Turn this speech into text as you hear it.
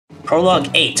Prologue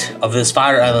 8 of this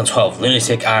Fire Emblem 12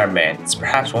 Lunatic Ironman is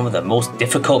perhaps one of the most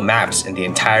difficult maps in the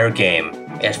entire game.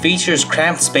 It features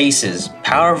cramped spaces,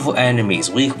 powerful enemies,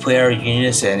 weak player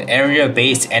units, and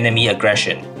area-based enemy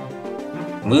aggression.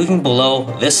 Moving below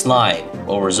this line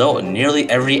will result in nearly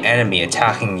every enemy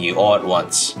attacking you all at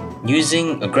once.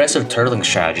 Using aggressive turtling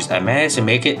strategies, I managed to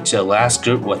make it to the last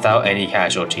group without any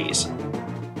casualties.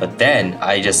 But then,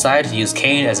 I decided to use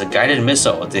Kane as a guided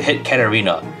missile to hit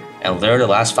Katarina and lure the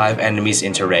last 5 enemies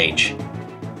into rage.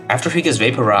 After he gets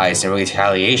vaporized in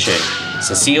retaliation,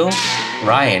 Cecile,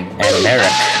 Ryan, and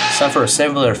Merrick suffer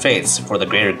similar fates for the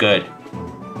greater good.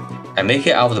 I make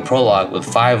it out of the prologue with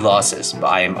 5 losses, but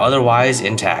I am otherwise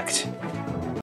intact.